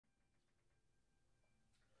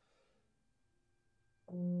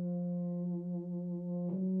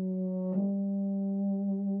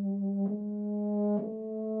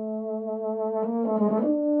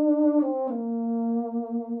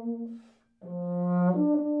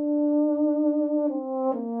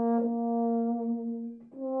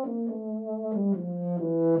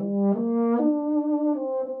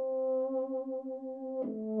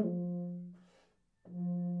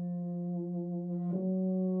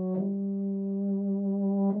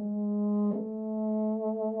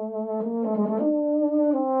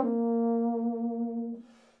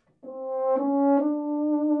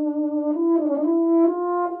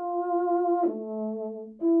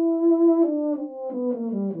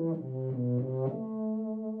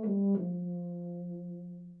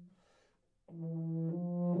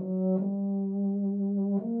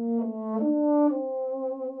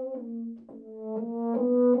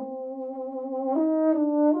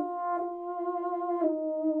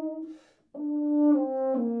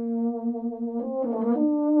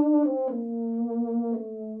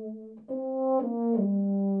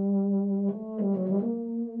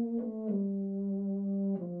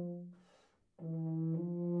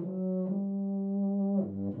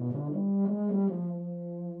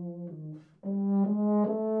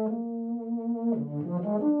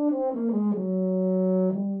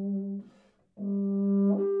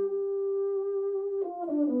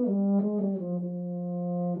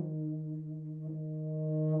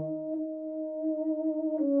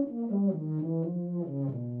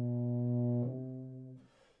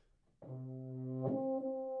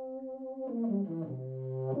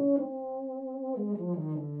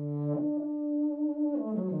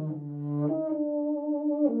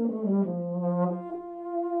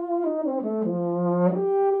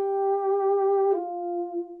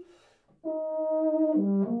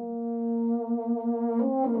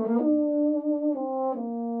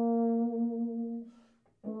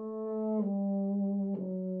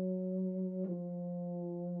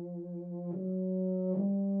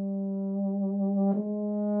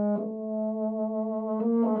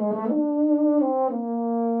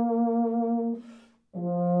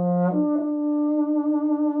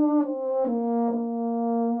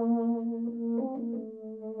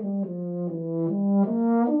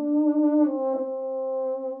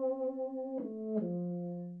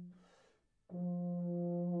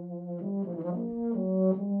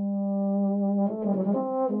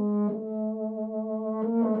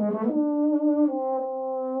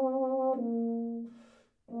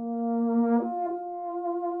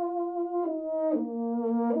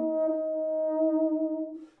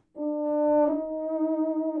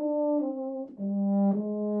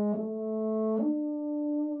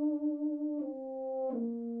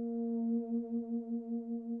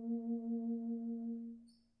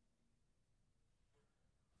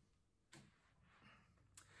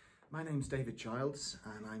My name's David Childs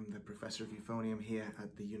and I'm the Professor of Euphonium here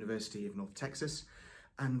at the University of North Texas,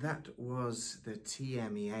 and that was the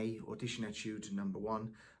TMEA Audition Etude number 1,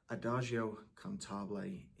 Adagio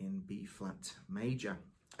Cantabile in B-flat major,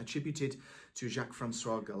 attributed to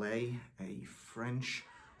Jacques-François Gallay, a French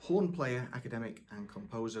horn player, academic and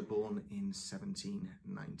composer born in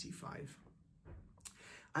 1795.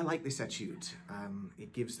 I like this etude.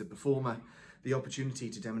 It gives the performer the opportunity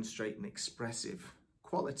to demonstrate an expressive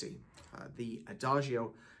quality. The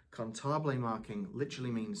Adagio Cantabile marking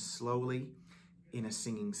literally means slowly in a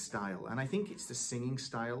singing style, and I think it's the singing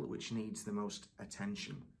style which needs the most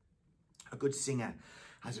attention. A good singer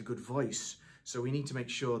has a good voice, so we need to make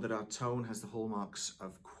sure that our tone has the hallmarks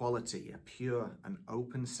of quality, a pure and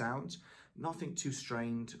open sound, nothing too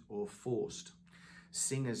strained or forced.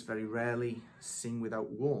 Singers very rarely sing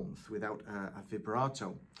without warmth, without a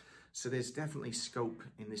vibrato. So there's definitely scope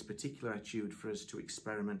in this particular etude for us to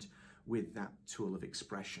experiment with that tool of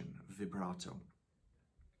expression, vibrato.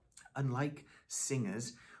 Unlike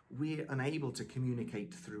singers, we're unable to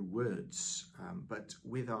communicate through words, but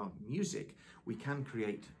with our music, we can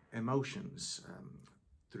create emotions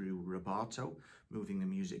through rubato, moving the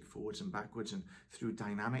music forwards and backwards, and through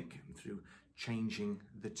dynamic, and through changing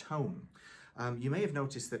the tone. You may have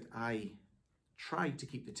noticed that I tried to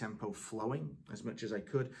keep the tempo flowing as much as I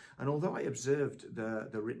could, and although I observed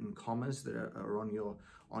the written commas that are on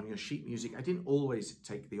your sheet music, I didn't always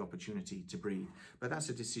take the opportunity to breathe. But that's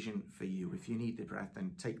a decision for you. If you need the breath,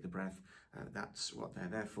 then take the breath. That's what they're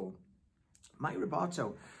there for. My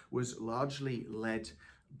rubato was largely led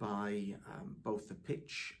by both the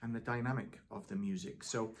pitch and the dynamic of the music.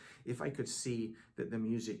 So if I could see that the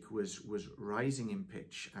music was rising in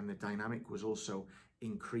pitch and the dynamic was also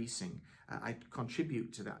increasing, I'd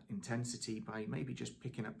contribute to that intensity by maybe just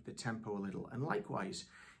picking up the tempo a little. And likewise,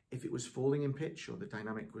 if it was falling in pitch or the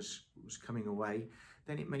dynamic was coming away,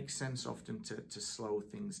 then it makes sense often to slow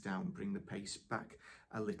things down, bring the pace back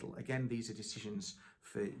a little. Again, these are decisions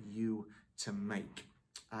for you to make.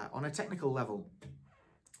 On a technical level,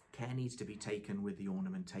 care needs to be taken with the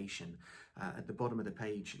ornamentation. At the bottom of the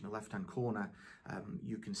page in the left-hand corner,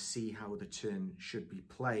 you can see how the turn should be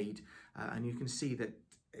played, and you can see that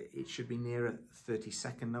it should be nearer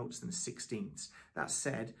 32nd notes than 16ths. That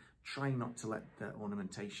said, try not to let the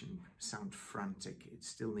ornamentation sound frantic. It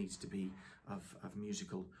still needs to be of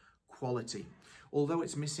musical quality. Although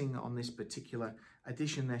it's missing on this particular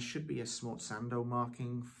edition, there should be a smorzando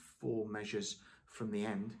marking 4 measures from the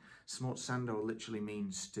end. Smorzando literally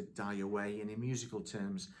means to die away, and in musical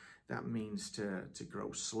terms that means to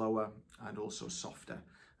grow slower and also softer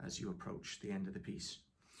as you approach the end of the piece.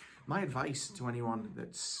 My advice to anyone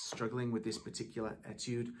that's struggling with this particular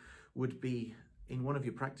etude would be, in one of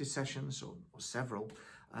your practice sessions or several,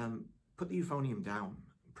 put the euphonium down,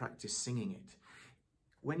 practice singing it.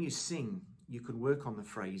 When you sing, you can work on the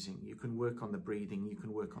phrasing, you can work on the breathing, you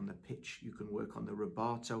can work on the pitch, you can work on the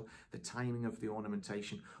rubato, the timing of the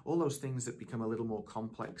ornamentation, all those things that become a little more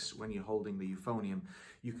complex when you're holding the euphonium,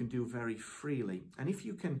 you can do very freely. And if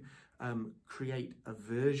you can create a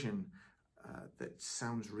version that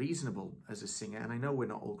sounds reasonable as a singer, and I know we're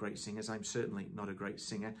not all great singers, I'm certainly not a great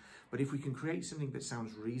singer, but if we can create something that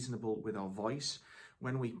sounds reasonable with our voice,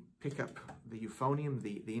 when we pick up the euphonium,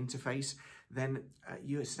 the interface, then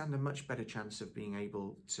you stand a much better chance of being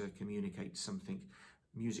able to communicate something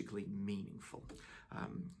musically meaningful.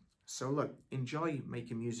 So look, enjoy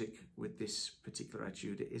making music with this particular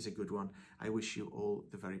etude. It is a good one. I wish you all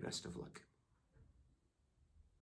the very best of luck.